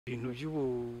ibintu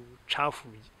by'ubucafu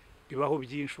bibaho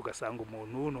byinshi ugasanga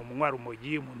umuntu no munwara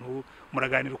umogi umuntu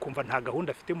muraganira ukumva nta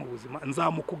gahunda afite mu buzima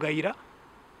nzamukugayira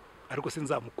ariko se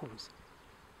nzamukubuza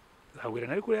zabwira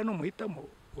nari kuri no muhitamo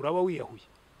uraba wiyahuye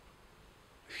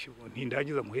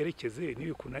ntindagiza muherekeze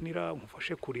nibikunanira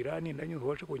mufashe kurira nindangiza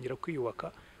ubashe kongera kwiyubaka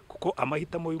kuko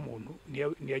amahitamo y'umuntu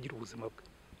niyagira ubuzima bwe.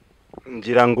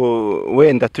 Ngira ngo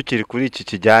wenda tukiri kuri iki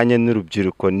kijyanye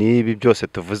n'urubyiruko nibi byose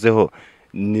tuvuzeho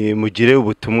ni mugire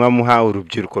ubutumwa muha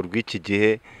urubyiruko rw'iki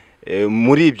gihe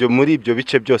muri ibyo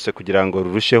bice byose kugira ngo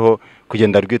rurusheho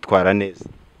kugenda rwitwara neza.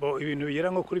 Ibintu bigera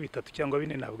nko kuri 3 cyangwa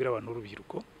 4 nabwira abantu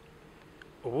urubyiruko.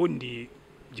 Ubundi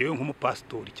jewe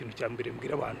nk'umupastori ikintu cya mbere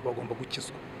mbwira abantu bagomba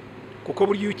gukizwa kuko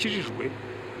buryo ukijijwe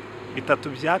 3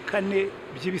 bya 4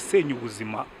 by'ibisenya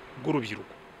ubuzima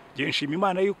bw'urubyiruko. Je nshima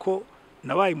Imana yuko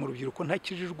nabaye mu rubyiruko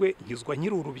ntakijijwe nkizwa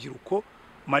nkiri urubyiruko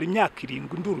mara imyaka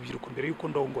 7 ndi urubyiruko mbere yuko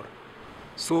ndongora.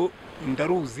 So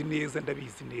ndaruzi neza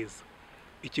ndabizi neza.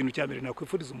 Ikintu cya mbere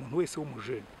nakwifuriza umuntu wese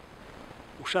w'umujene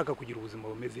ushaka kugira ubuzima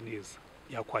bumeze neza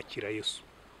yakwakira Yesu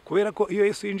kubera ko iyo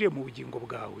Yesu yinjiye mu bugingo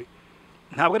bwawe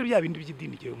ntabwo ari bya bindi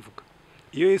by'idini giye mvuga.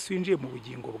 Iyo Yesu yinjiye mu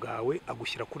bugingo bwawe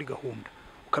agushyira kuri gahunda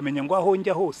ukamenya ngo aho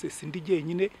njya hose sindi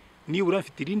jyenyine nibura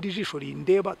mfite irindi jisho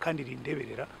rindeba kandi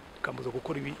rindeberera rikambuza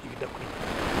gukora ibidakwiye.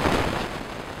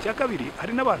 Cya kabiri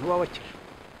hari n'abantu babakije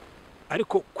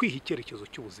ariko kwiha icyerekezo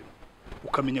cy'ubuzima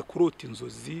ukamenya kurota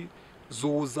inzozi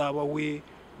z'uzaba we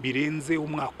birenze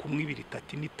umwaka 1 2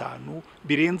 3 5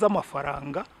 birenze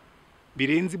amafaranga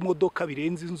birenze imodoka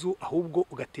birenze inzu ahubwo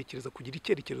ugatekereza kugira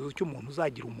icyerekezo cy'umuntu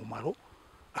uzagira umumaro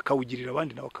akawugirira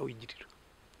abandi nawe akawigirira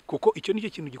kuko icyo nicyo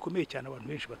kintu gikomeye cyane abantu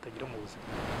benshi batagira mu buzima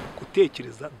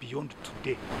gutekereza beyond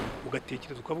today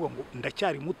ugatekereza ukavuga ngo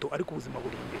ndacyari muto ariko ubuzima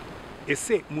buri imbere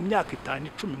ese mu myaka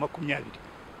 5 10 20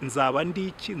 nzaba ndi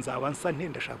iki nzaba nsa nte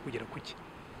ndashaka kugera kuki.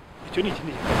 Icyo ni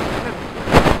ikintu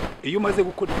iyo umaze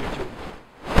gukora ibyo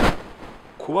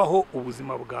kubaho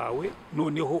ubuzima bwawe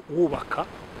noneho wubaka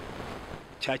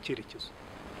cya cyerekezo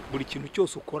buri kintu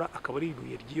cyose ukora akaba ari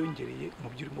ibuye ryiyongereye mu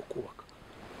byo urimo kubaka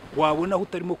wabona aho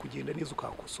utarimo kugenda neza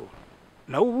ukakosora.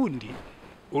 Naho ubundi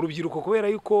urubyiruko kubera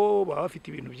yuko baba bafite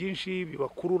ibintu byinshi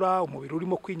bibakurura umubiri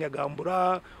urimo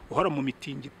kwinyagambura uhora mu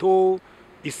mitingito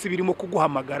isi birimo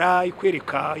kuguhamagara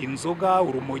ikwereka inzoga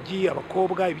urumogi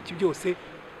abakobwa ibiki byose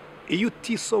iyo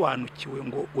utisobanukiwe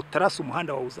ngo utarasa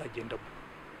umuhanda wawe uzagendamo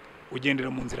ugendera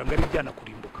mu nzira ngari byana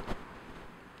kurimbuka.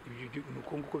 Ibyo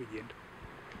nuko nguko bigenda.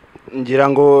 Ngira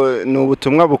ngo ni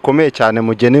ubutumwa bukomeye cyane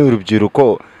mugeneye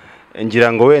urubyiruko.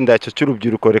 Ngira ngo wenda icyo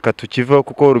cy'urubyiruko reka tukiveho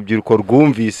kuko urubyiruko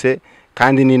rwumvise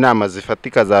kandi n'inama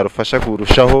zifatika zarufasha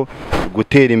kurushaho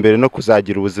gutera imbere no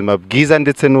kuzagira ubuzima bwiza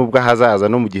ndetse n'ubwo hazaza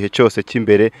no mu gihe cyose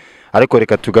cy'imbere. Ariko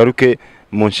reka tugaruke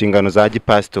mu nshingano za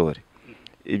gipastori.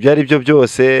 Ibyo ari byo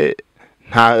byose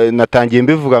natangiye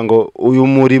mbivuga ngo uyu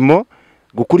murimo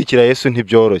gukurikira Yesu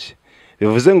ntibyoroshye.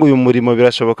 Bivuze ngo uyu murimo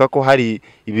birashoboka ko hari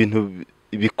ibintu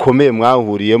bikomeye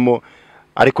mwahuriyemo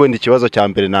ariko wenda ikibazo cya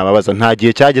mbere nababaza nta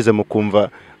gihe cyageze mu kumva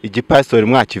igipastori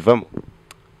mwakivamo.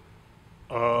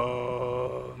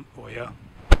 Oya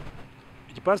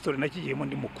igipastori nakigiyemo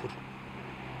ndi mukuru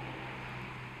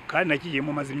kandi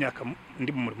nakigiyemo maze imyaka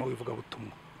ndi mu murimo w'ivuga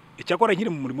butumwa. Icyakora nkiri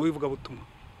mu murimo w'ivuga butumwa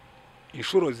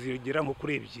inshuro zigera nko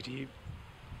kuri 2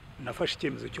 nafashe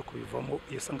icyemezo cyo kubivamo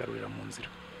yesangarurira mu nzira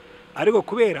ariko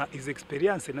kubera izi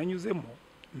experience nanyuzemo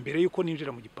mbere yuko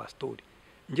ninjira mu gipastori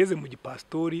ngeze mu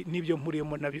gipastori nibyo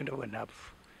mpuriyemo nabyo ndavuga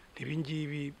napfu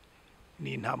ntibingibi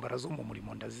ni intambara zo mu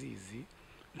murimo ndazizi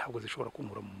ntabwo zishobora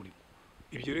kunkura mu murimo.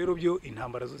 Ibyo rero byo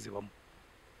intambara zo zibamo.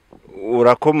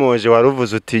 Urakomoje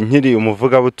waruvuze uti nkiri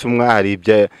umuvuga butumwa hari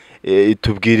ibya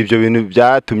tubwira ibyo bintu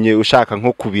byatumye ushaka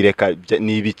nko kubireka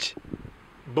ni ibiki?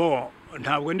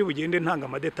 Ntabwo ndi bugende ntanga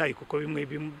amadetayi kuko bimwe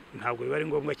ntabwo biba ari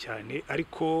ngombwa cyane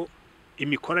ariko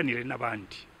imikoranire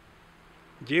n'abandi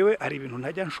ngewe hari ibintu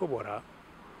ntajya nshobora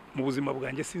mu buzima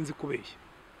bwanjye sinzi kubeshya.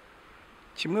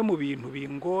 Kimwe mu bintu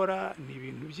bingora ni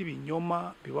ibintu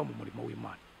by'ibinyoma biba mu murimo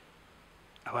w'Imana.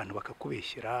 Abantu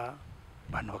bakakubeshyera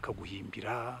abantu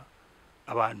bakaguhimbira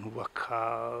abantu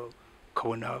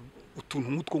bakabona utuntu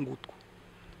nk'utwo ngutwo.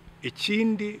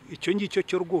 Ikindi icyo ngicyo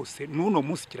cyo rwose n'uno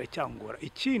munsi kiracyangora.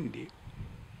 Ikindi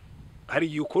hari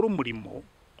igihe ukora umurimo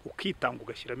ukitanga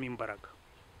ugashyiramo imbaraga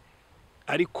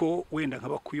ariko wenda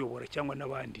nk'abakuyobora cyangwa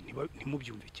n'abandi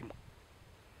ntimubyumve kimwe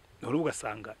none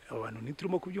ugasanga abantu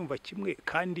ntiturimo kubyumva kimwe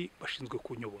kandi bashinzwe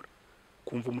kunyobora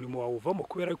kumva umurimo wawe uvamo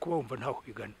kubera ko bumva ntaho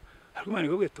bigana ariko Imana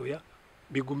igobwetoya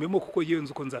bigumemo kuko yewe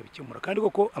nzi uko nzabikemura kandi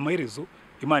koko amaherezo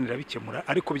Imana irabikemura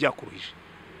ariko byakuruhije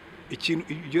ikintu.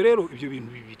 Ibyo rero ibyo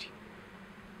bintu bibiri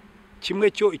kimwe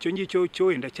cyo icyo ngicyo cyo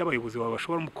wenda cy'abayobozi baba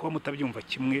bashobora kuba mutabyumva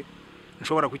kimwe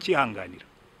nshobora kukihanganira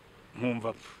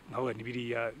nkumva nkavuga ni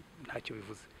biriya ntacyo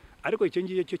bivuze, ariko icyo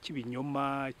ngicyo cyo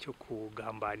kibinyoma cyo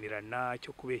kugambanirana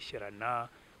cyo kubeshyerana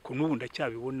ko n'ubu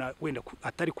ndacyabibona wenda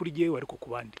atari kuri jyewe ariko ku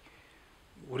bandi,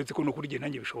 uretse ko no kuri jye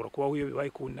nanjye bishobora kubaho iyo bibaye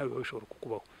ku nawe bishobora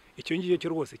kukubaho. Icyo ngicyo cyo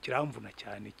rwose kiramvuna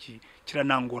cyane,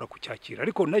 kiranangora kucyakira,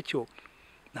 ariko nacyo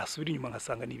nasubira inyuma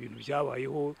ngasanga ni ibintu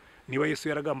byabayeho. Niba Yesu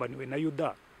yaragambaniwe na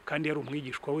Yuda kandi yari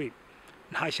umwigishwa we,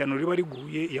 nta shyano riba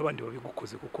riguye iyo abandi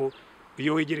babigukoze, kuko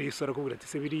iyo wegereye Yesu arakubwira ati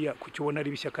se biriya kucyo ubona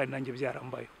ari bishya kandi nanjye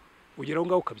byarambaye, ugeraho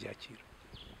ngaho ukabyakira.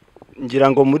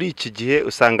 ngira ngo muri iki gihe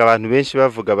usanga abantu benshi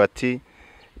bavuga bati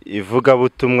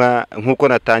ivugabutumwa nk'uko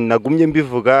nagumye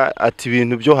mbivuga, ati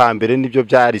ibintu byo hambere nibyo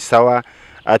byari sawa,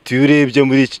 ati iyo urebye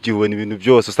muri iki gihe ubona ibintu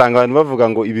byose, usanga abantu bavuga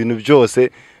ngo ibintu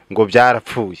byose ngo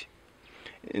byarapfuye.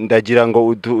 Ndagira ngo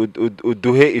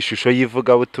uduhe ishusho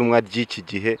y'ivugabutumwa ry'iki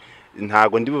gihe,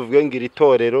 ntago ndi buvuge ngo iri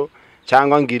torero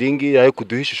cyangwa ngo iri ngiri, ariko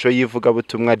uduhe ishusho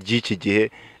y'ivugabutumwa ry'iki gihe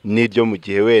n'iryo mu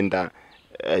gihe wenda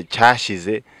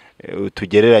cyashize,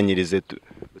 tugereranyirize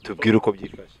tubwire uko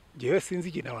byifashe. Ngewe sinzi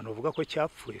igihe abantu bavuga ko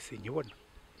cyapfuye, sinkibona,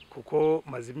 kuko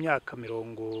maze imyaka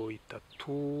 30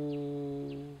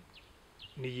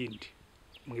 n'iyindi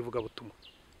mu ivugabutumwa.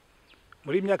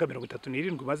 Muri imyaka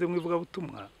 37 maze mu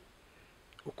ivugabutumwa,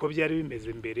 uko byari bimeze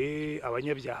mbere,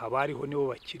 abanyabyaha bariho nibo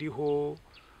bakiriho,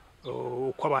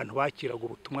 uko abantu bakiraga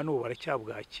ubutumwa n'ubu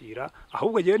baracyabwakira,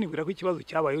 ahubwo ngewe nibwira ko ikibazo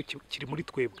cyabayeho kiri muri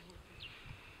twebwe.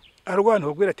 Arwana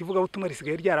babwira ati ivugabutumwa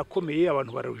risigaye ryarakomeye,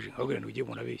 abantu bararuje, babwira ntibigiye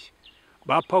umuntu abeshye.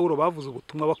 Ba Paulo bavuze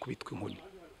ubutumwa bakubitwa inkoni,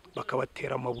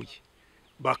 bakabatera amabuye,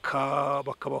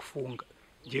 bakabafunga.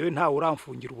 Ngewe ntawe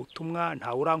uramfungira ubutumwa,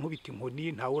 ntawe urankubita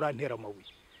inkoni, ntawe urantera amabuye.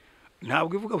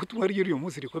 Ntabwo ivugabutumwa ryo uyu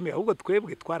munsi rikomeye, ahubwo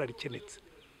twebwe twararikenetse,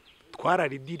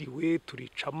 twararidiriwe,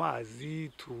 turica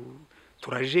amazi,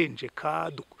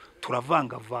 turajenjeka,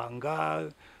 turavangavanga,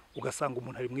 ugasanga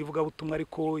umuntu ari mu ivugabutumwa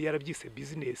ariko yarabyise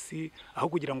bizinesi, aho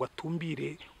kugira ngo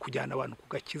atumbire kujyana abantu ku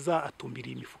gakiza,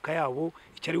 atumbiriye imifuka yabo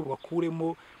icyo ari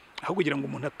bubakuremo, aho kugira ngo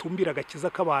umuntu atumbire agakiza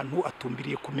k'abantu,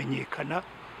 atumbiriye kumenyekana.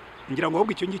 Ngira ngo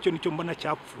ahubwo icyo ngicyo nicyo mbona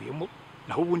cyapfuyemo,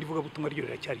 naho ubundi ivugabutumwa ryo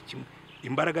riracyari kimwe.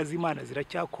 Imbaraga z'Imana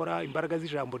ziracyakora, imbaraga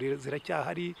z'ijambo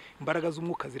ziracyahari, imbaraga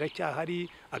z'umwuka ziracyahari,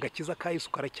 agakiza ka Yesu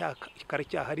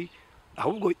karacyahari,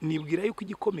 ahubwo nibwira yuko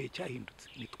igikomeye cyahindutse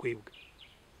ni twebwe.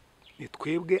 Ni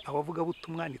twebwe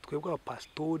abavugabutumwa, ni twebwe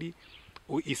abapasitori.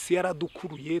 Isi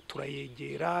yaradukuruye,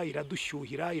 turayegera,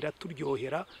 iradushyuhira,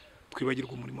 iraturyohera,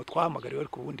 twibagirwa umurimo twahamagariwe.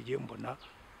 Ariko ubundi giye mbona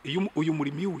uyu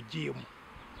murimo iyo uwugiyemo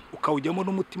ukawujyamo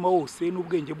n'umutima wose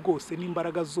n'ubwenge bwose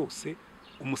n'imbaraga zose,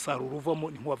 umusaruro uvamo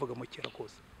ni nk'uwavagamo kera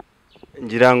kose.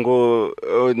 Ngira ngo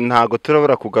ntago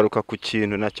turabura kugaruka ku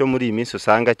kintu nacyo muri iyi minsi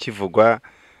usanga kivugwa,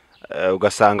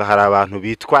 ugasanga hari abantu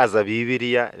bitwaza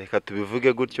Bibiliya, reka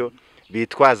tubivuge gutyo,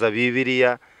 bitwaza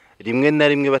Bibiliya rimwe na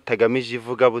rimwe batagamije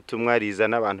ivugabutumwa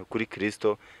rizana abantu kuri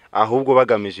Kristo, ahubwo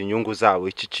bagamije inyungu zabo.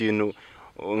 Iki kintu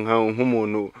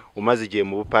nk'umuntu umaze igihe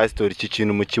mu bupasitori, iki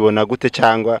kintu mukibona gute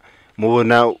cyangwa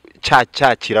mubona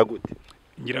cyakira gute?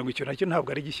 Ngira ngo icyo nacyo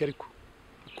ntabwo ari gishya, ariko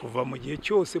kuva mu gihe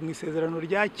cyose mu isezerano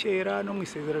rya kera no mu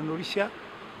isezerano rishya,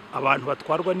 abantu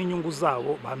batwarwa n'inyungu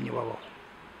zabo bamye babaho.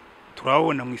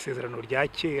 Turabona mu isezerano rya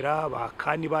kera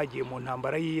bakani bagiye mu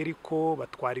ntambara y'Iyeriko,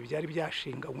 batwara ibyari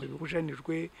byashinganywe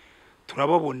bibujanijwe.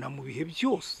 Turababona mu bihe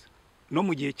byose, no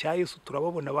mu gihe cya Yesu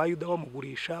turababona Abayuda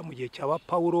bamugurisha, mu gihe cya ba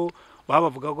Paulo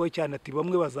babavugagaho cyane ati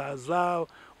bamwe bazaza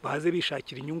baze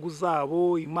bishakira inyungu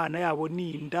zabo, Imana yabo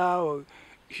ninda.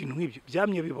 Ibintu nk'ibyo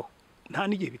byamye bibaho, nta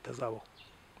n'igihe bitazabaho.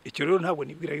 Icyo rero ntabwo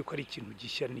nibwira yuko ari ikintu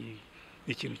gishya, ni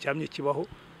ikintu cyamye kibaho,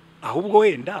 ahubwo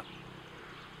wenda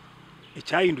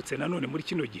icyahindutse nanone muri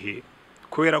kino gihe,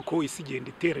 kubera ko isi igenda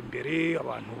itera imbere,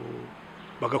 abantu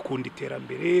bagakunda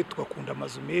iterambere, tugakunda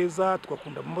amazu meza,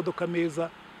 tugakunda amamodoka meza,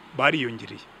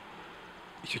 bariyongereye.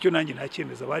 Icyo cyo nanjye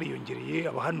ntacyemeza, bariyongereye,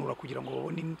 abahanura kugira ngo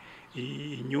babone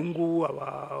inyungu,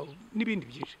 n'ibindi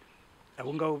byinshi,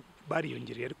 abo ngabo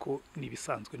bariyongereye, ariko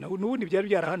nibisanzwe. N'ubundi byari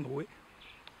byarahanuwe.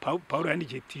 Paulo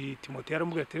yandikiye Timoteyo,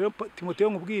 aramubwira ati Timoteyo,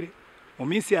 nkubwire mu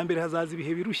minsi ya mbere hazaza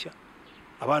ibihe birushya,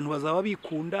 abantu bazaba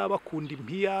bikunda, bakunda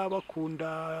impiya,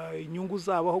 bakunda inyungu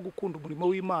zabo aho gukunda umurimo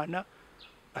w'Imana.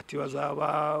 Ati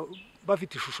bazaba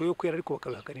bafite ishusho yo kwera ariko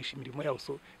bakabihakanisha imirimo yabo.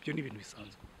 So ibyo ni ibintu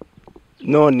bisanzwe.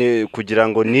 None kugira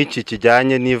ngo n'iki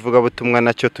kijyanye n'ivugabutumwa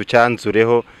nacyo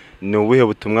tucyanzureho, ni ubuhe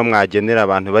butumwa mwagenera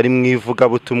abantu bari mu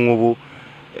ivugabutumwa ubu,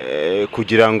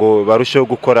 kugira ngo barusheho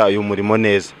gukora uyu murimo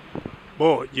neza?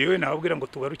 Yewe nababwira ngo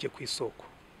tugaruke ku isoko.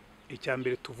 Icya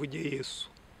mbere tuvuge Yesu.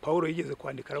 Paulo yigeze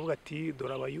kwandika aravuga ati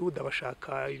dore Abayuda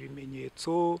bashaka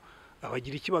ibimenyetso,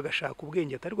 abagira iki bagashaka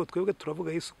ubwenge, ariko twebwe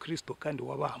turavuga Yesu Kristo kandi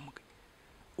wabambwe.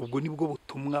 Ubwo nibwo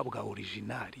butumwa bwa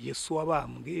original, Yesu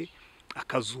wabambwe,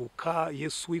 akazuka,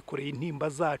 Yesu wikoreye intimba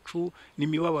zacu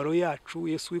n'imibabaro yacu,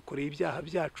 Yesu wikoreye ibyaha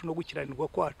byacu no gukiranirwa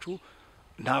kwacu,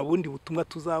 nta bundi butumwa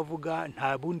tuzavuga,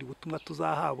 nta bundi butumwa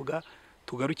tuzahabwa,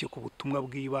 tugaruke ku butumwa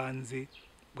bw'ibanze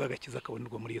bw'agakiza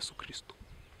kabonerwa muri Yesu Kristo.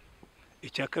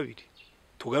 Icya kabiri,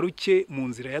 tugaruke mu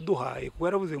nzira yaduhaye, kuko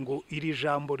yaravuze ngo iri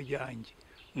jambo ryanjye,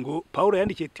 ngo Pawulo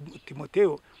yandikiye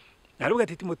Timoteyo, aravuga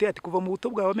ati Timoteyo, ati kuva mu buto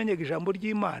bwawe wamenyaga ijambo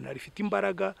ry'Imana rifite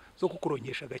imbaraga zo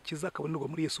kukuronkesha agakiza kabonerwa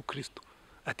muri Yesu Kristo.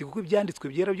 Ati kuko ibyanditswe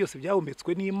byera byose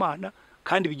byahumetswe n'Imana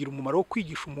kandi bigira umumaro wo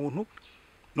kwigisha umuntu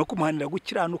no kumuhanira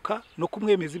gukiranuka no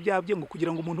kumwemeza ibyaha bye, ngo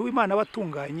kugira ngo umuntu w'Imana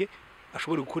abatunganye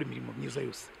ashobore gukora imirimo myiza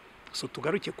yose. So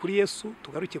tugaruke kuri Yesu,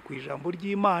 tugaruke ku ijambo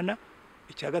ry'Imana.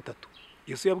 Icya gatatu,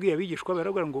 Yesu yabwiye abigishwa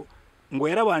baravuga ngo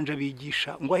yarabanje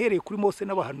abigisha, ngo ahereye kuri Mose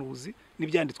n'abahanuzi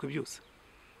n'ibyanditswe byose,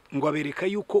 ngo abereka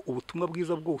yuko ubutumwa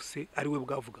bwiza bwose ari we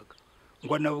bwavugaga,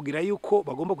 ngo anababwira yuko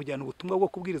bagomba kujyana ubutumwa bwo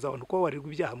kubwiriza abantu ko babarirwa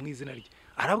ibyaha mu izina rye.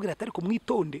 Arababwira ati ariko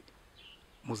mwitonde,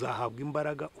 muzahabwa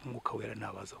imbaraga umwuka wera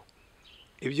nabazaho.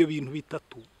 Ibyo bintu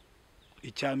bitatu,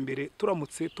 icya mbere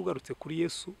turamutse tugarutse kuri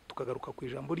Yesu, tukagaruka ku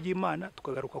ijambo ry'Imana,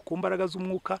 tukagaruka ku mbaraga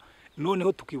z'umwuka,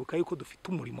 noneho tukibuka yuko dufite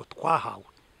umurimo twahawe,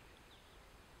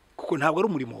 kuko ntabwo ari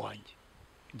umurimo wanjye,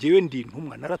 jyewe ndi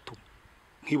intumwa naratumwe,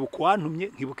 nkibuka uwantumye,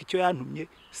 nkibuka icyo yantumye,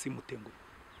 simutenguye.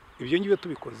 Ibyo ngibyo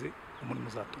tubikoze umurimo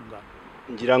uzatungana.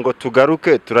 ngira ngo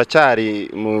tugaruke, turacyari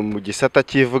mu gisata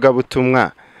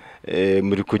cy'ivugabutumwa,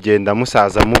 muri kugenda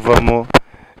musaza muvamo,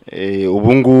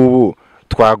 ubu ngubu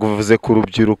twaguvuze ku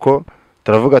rubyiruko,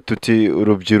 turavuga tuti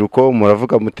urubyiruko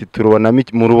muravuga muti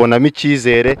murubonamo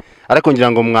icyizere, ariko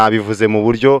ngira ngo mwabivuze mu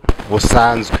buryo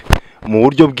busanzwe, mu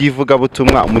buryo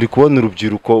bw'ivugabutumwa muri kubona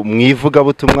urubyiruko mu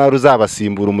ivugabutumwa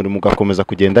ruzabasimbura umurimo ugakomeza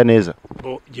kugenda neza?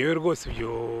 Yewe rwose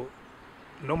ibyo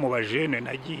no mu bajene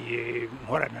nagiye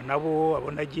nkorana nabo, abo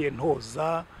nagiye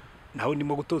ntoza, naho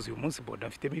ndimo gutoza uyu munsi, mbona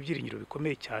mfitemo ibyiringiro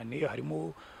bikomeye cyane.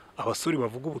 Harimo abasore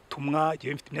bavuga ubutumwa,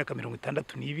 yewe mfite imyaka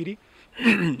 62,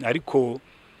 ariko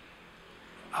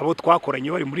abo twakoranye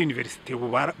bari muri universite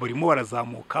barimo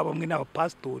barazamuka, bamwe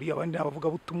n'abapastori, abandi n'abavuga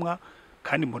butumwa,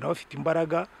 kandi mbona bafite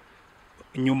imbaraga.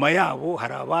 Nyuma yabo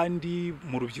hari abandi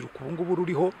mu rubyiruko ubu ngubu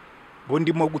ruriho, bo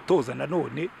ndimo gutoza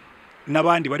nanone,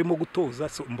 n'abandi barimo gutoza.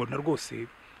 So mbona rwose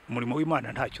umurimo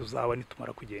w'Imana ntacyo uzaba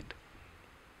nitumara kugenda.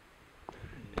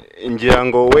 Ngira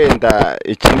ngo wenda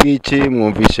iki ngiki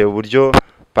mwumvishe uburyo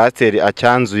pasiteri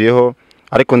acyanzuyeho,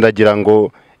 ariko ndagira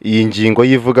ngo iyi ngingo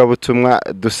y'ivugabutumwa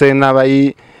duse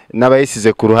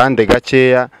n'abayisize ku ruhande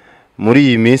gakeya. Muri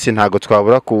iyi minsi ntago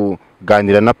twabura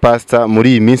kuganira na pastor. Muri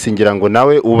iyi minsi ngira ngo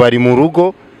nawe uba ari mu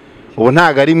rugo, ubu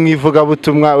ntago ari mu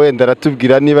ivugabutumwa, wenda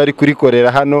aratubwira niba ari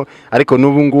kurikorera hano, ariko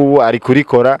n'ubu ngubu ari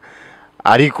kurikora.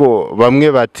 Ariko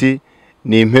bamwe bati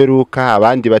ni imperuka,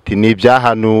 abandi bati ni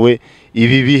ibyahanuwe.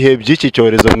 Ibi bihe by'iki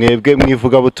cyorezo mwebwe mu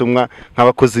ivugabutumwa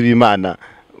nk'abakozi b'Imana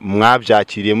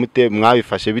mwabyakiriye mute?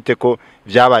 Mwabifashe bite ko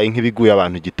byabaye nk'ibiguye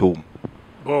abantu gitumo?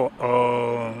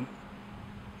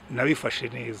 Nabifashe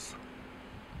neza,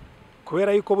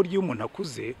 kubera yuko buryo umuntu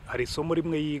akuze hari isomo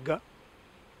rimwe yiga,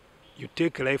 you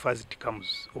take life as it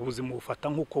comes. Ubuzima bufata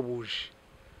nk'uko buje,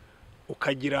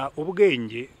 ukagira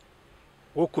ubwenge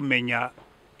wo kumenya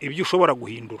ibyo ushobora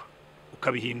guhindura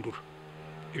ukabihindura,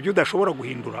 ibyo udashobora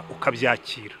guhindura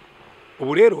ukabyakira.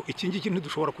 Ubu rero iki ngiki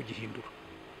ntidushobora kugihindura,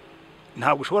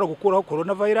 ntabwo ushobora gukuraho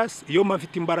coronavirus. Iyo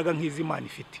mafite imbaraga nk'iz'Imana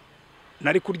ifite,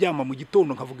 nari kuryama mu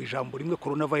gitondo nkavuga ijambo rimwe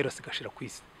coronavirus igashira ku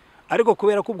isi, ariko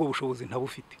kubera ko ubwo bushobozi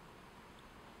ntabufite,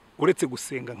 uretse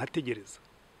gusenga nkategereza,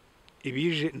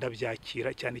 ibije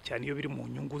ndabyakira, cyane cyane iyo biri mu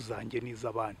nyungu zanjye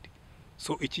n'iz'abandi.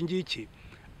 So iki ngiki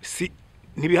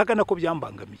ntibihagana ko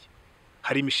byambangamiye.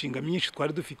 Hari imishinga myinshi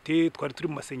twari dufite, twari turi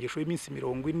mu masengesho y'iminsi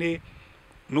 40,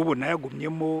 n'ubu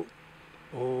nayagumyemo.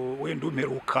 Wenda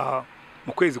umperuka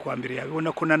mu kwezi kwa mbere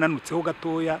yabibona ko nananutseho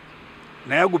gatoya,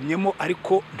 nayagumyemo,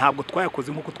 ariko ntabwo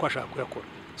twayakoze nk'uko twashaka kuyakora.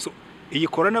 So iyi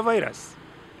coronavirus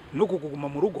no kuguma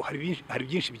mu rugo hari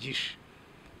byinshi byinshi,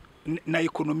 na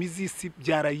ekonomi z'isi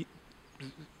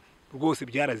rwose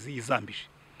byarazizambije.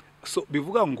 So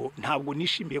bivuga ngo ntabwo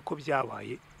nishimiye ko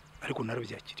byabaye, ariko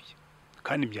narabyakiriye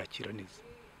kandi mbyakira neza.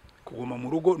 Kuguma mu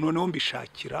rugo noneho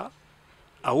mbishakira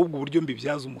ahubwo uburyo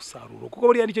mbibyaza umusaruro, kuko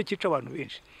buriya nicyo cyica abantu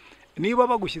benshi. Niba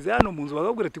bagushyize hano mu nzu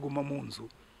bakabwira ati guma mu nzu,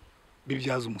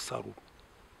 bibyaza umusaruro.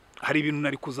 Hari ibintu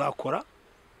nari kuzakora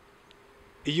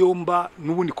iyo mba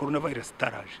n'ubundi coronavirus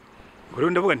itaraje. Rero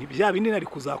ndavuga nti bya bindi nari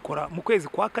kuzakora mu kwezi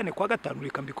kwa 4 kwa 5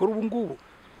 reka mbikora ubu ngubu,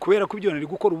 kubera ko ibyo nari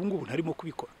gukora ubu ngubu ntarimo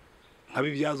kubikora,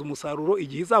 nkabibyaza umusaruro.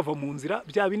 Igihe izava mu nzira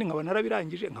bya bindi nkaba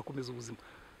narabirangije nkakomeza ubuzima.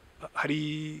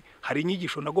 Hari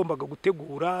inyigisho nagombaga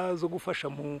gutegura zo gufasha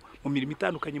mu mirimo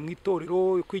itandukanye mu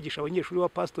itorero, kwigisha abanyeshuri ba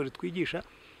pastori twigisha,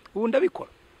 ubu ndabikora.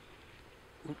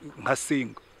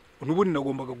 nkasenga, n'ubundi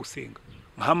nagombaga gusenga,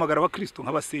 nkahamagara abakristo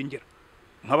nkabasengera,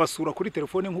 nkabasura kuri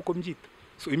telefone nk'uko mbyita.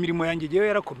 So imirimo yanjye igiye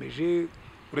yarakomeje,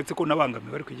 uretse ko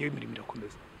nabangamiwe ariko igiye imirimo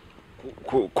irakomeza.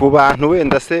 Ku bantu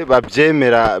wenda se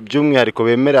babyemera by'umwihariko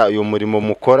bemera uyu murimo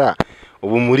mukora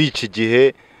ubu muri iki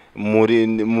gihe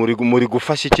muri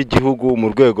gufasha iki gihugu mu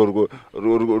rwego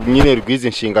nyine rw'izi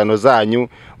nshingano zanyu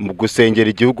mu gusengera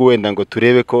igihugu, wenda ngo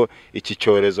turebe ko iki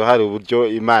cyorezo hari uburyo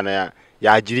Imana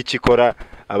yagira icyo ikora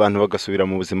abantu bagasubira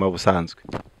mu buzima busanzwe.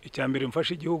 Icya mbere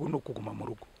mfasha igihugu no kuguma mu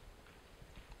rugo.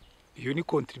 Iyo ni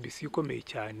contribution ikomeye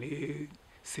cyane,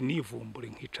 sinivumbure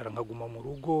nkicara nkaguma mu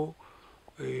rugo,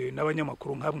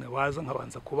 n'abanyamakuru nkamwe baza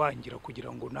nkabanza kubangira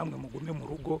kugira ngo namwe mugume mu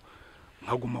rugo,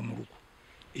 nkaguma mu rugo.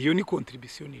 Iyo ni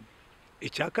contribution nini.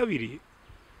 Icya kabiri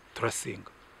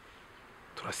turasenga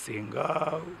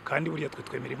kandi burya twe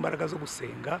twemera imbaraga zo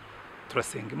gusenga,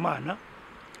 turasenga Imana.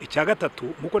 Icya gatatu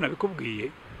nkuko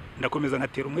nabikubwiye, ndakomeza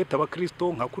nkatera umwete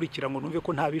abakristo, nkakurikira ngo numve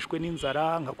ko ntabishwe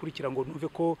n'inzara, nkakurikira ngo numve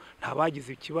ko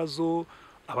ntabagize ikibazo,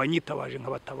 abanyitabaje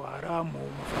nkabatabara mu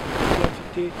mafaranga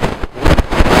bafite,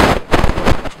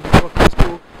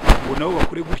 abakristo ngo nabo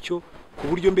bakore gutyo, ku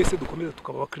buryo mbese dukomeza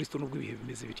tukaba abakristo n'ubwo ibihe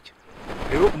bimeze bityo.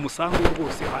 Rero umusango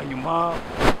rwose, hanyuma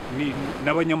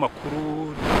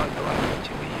n'abanyamakuru n'abandi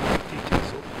bakeneye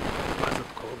ibitekerezo baza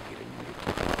tukababwira nyine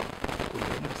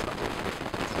tukongera umusango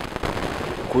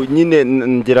w'ibitekerezo. Nyine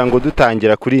ngira ngo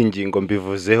dutangira kuri iyi ngingo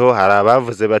mbivuzeho, hari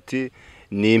abavuze bati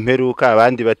ni imperuka,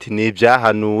 abandi bati ni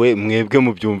ibyahanuwe, mwebwe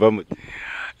mubyumva mute?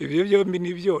 Ibyo byombi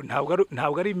nibyo,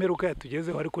 ntabwo ari imperuka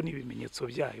yatugezeho, ariko ni ibimenyetso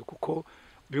byayo, kuko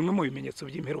bimwe mu bimenyetso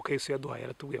by'imperuka Yesu yaduhaye,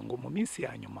 aratubwiye ngo mu minsi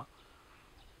ya nyuma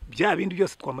bya bindi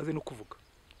byose twamaze no kuvuga,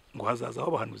 ngo hazazaho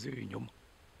abahanuzi b'ibinyoma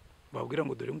babwira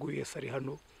ngo dore nguyu Yesu ari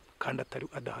hano kandi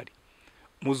adahari.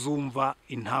 Muzumva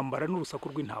intambara n'urusaku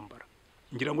rw'intambara.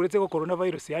 Ngira ngo uretse ko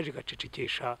coronavirus yaje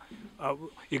igacecekesha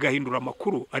igahindura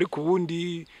amakuru, ariko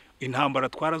ubundi intambara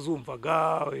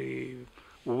twarazumvaga,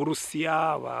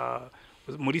 Uburusiya,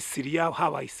 muri Syria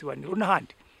habaye isibaniro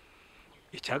n'ahandi.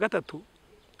 Icya gatatu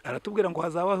aratubwira ngo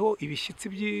hazabaho ibishyitsi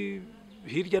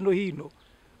hirya no hino,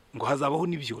 ngo hazabaho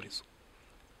n'ibyorezo,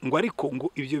 ngo ariko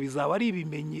ngo ibyo bizaba ari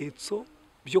ibimenyetso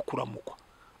byo kuramukwa,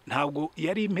 ntabwo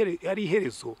yari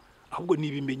iherezo, ahubwo ni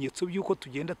ibimenyetso by'uko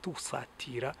tugenda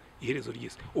tusatira iherezo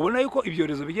ry'isi. Ubona yuko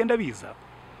ibyorezo bigenda biza,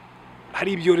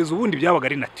 hari ibyorezo ubundi byabaga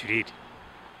ari naturel,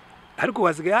 ariko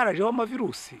hasigaye harajeho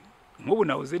amavirusi. Nk'ubu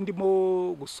nahoze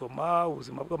ndimo gusoma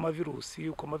ubuzima bw'amavirusi,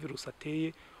 uko amavirusi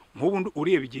ateye. Nk'ubu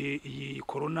urebye iyi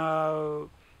corona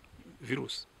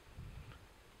virus,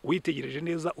 witegereje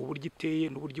neza uburyo iteye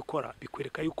n'uburyo ikora,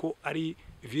 bikwereka yuko ari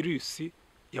virusi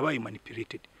yabaye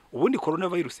manipulated. Ubundi corona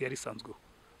virus yari isanzweho,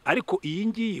 ariko iyi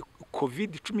ngiyi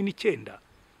COVID-19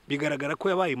 bigaragara ko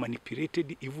yabaye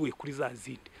manipulated ivuye kuri za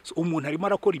zindi. So umuntu arimo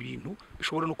arakora ibintu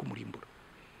bishobora no kumurimbura.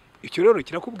 Icyo rero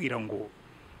kirakubwira ngo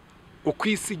uko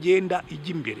isi igenda ijya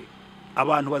imbere,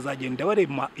 abantu bazagenda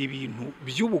barema ibintu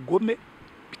by'ubugome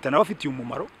bitanabafitiye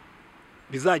umumaro,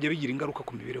 bizajya bigira ingaruka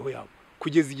ku mibereho yabo,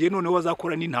 kugeza igihe noneho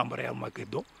bazakora n'intambara ya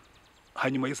Magedo,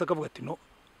 hanyuma Yesu akavuga ati no,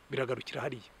 biragarukira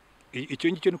hariya. Icyo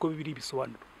ngicyo niko Bibiliya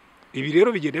bisobanura. Ibi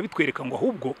rero bigenda bitwereka ngo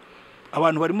ahubwo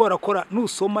abantu barimo barakora,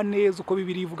 nusoma neza uko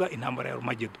Bibiliya ivuga intambara ya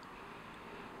Magedo,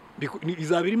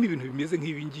 bizaba irimo ibintu bimeze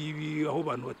nk'ibi ngibi, aho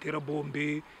abantu batera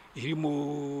bombe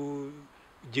irimo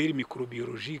geri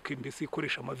microbiologique, mbese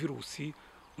ikoresha amavirusi.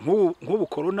 Nk'ubu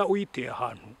corona uyiteye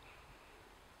ahantu,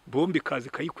 bombe kazi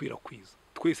kayikwirakwiza,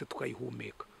 twese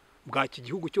tukayihumeka, bwaki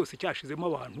igihugu cyose cyashizemo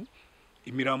abantu,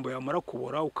 imirambo yamara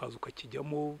kubora ukaza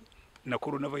ukakijyamo na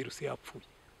coronavirus yapfuye.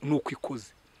 Nuko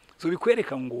ikoze. So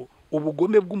bikwereka ngo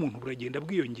ubugome bw'umuntu buragenda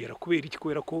bwiyongera. Kubera iki?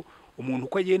 Kubera ko umuntu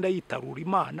uko agenda yitarura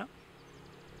Imana,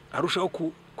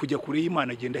 arushaho kujya kure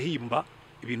y'Imana, agenda himba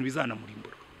ibintu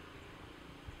bizanamurimbura.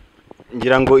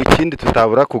 Ngira ngo ikindi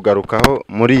tutabura kugarukaho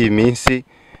muri iyi minsi,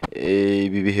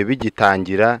 ibi bihe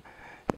bigitangira,